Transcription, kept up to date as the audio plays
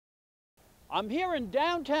I'm here in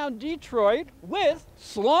downtown Detroit with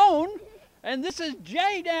Sloan, and this is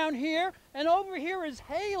Jay down here, and over here is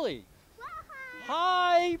Haley.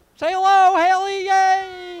 Hi, say hello, Haley,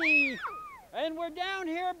 yay! And we're down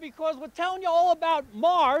here because we're telling you all about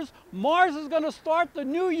Mars. Mars is going to start the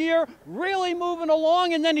new year really moving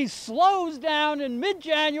along, and then he slows down in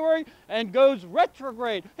mid-January and goes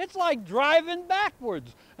retrograde. It's like driving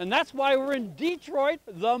backwards, and that's why we're in Detroit,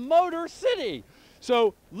 the Motor City.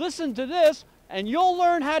 So listen to this, and you'll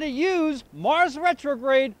learn how to use Mars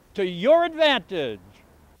retrograde to your advantage.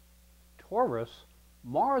 Taurus,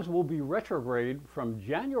 Mars will be retrograde from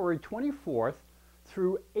January 24th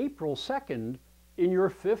through April 2nd in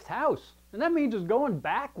your 5th house. And that means it's going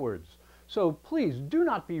backwards. So please do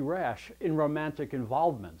not be rash in romantic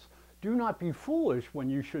involvements. Do not be foolish when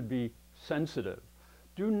you should be sensitive.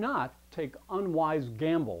 Do not take unwise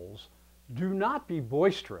gambles. Do not be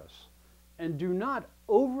boisterous. And do not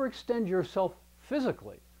overextend yourself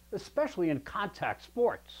physically, especially in contact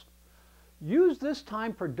sports. Use this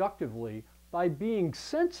time productively by being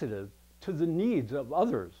sensitive to the needs of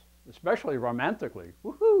others, especially romantically.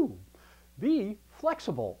 Woohoo! Be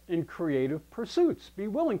flexible in creative pursuits. Be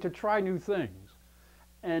willing to try new things.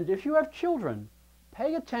 And if you have children,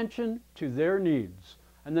 pay attention to their needs.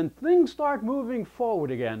 And then things start moving forward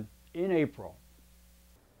again in April.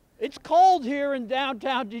 It's cold here in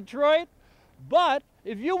downtown Detroit, but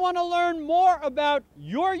if you want to learn more about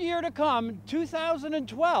your year to come,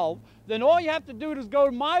 2012, then all you have to do is go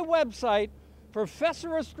to my website,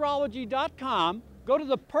 professorastrology.com, go to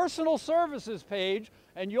the personal services page,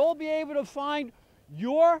 and you'll be able to find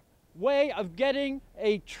your way of getting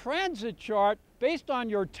a transit chart based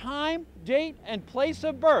on your time, date, and place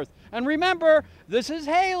of birth. And remember, this is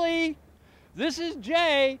Haley, this is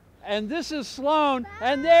Jay, and this is Sloan,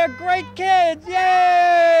 and they're great kids.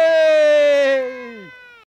 Yay!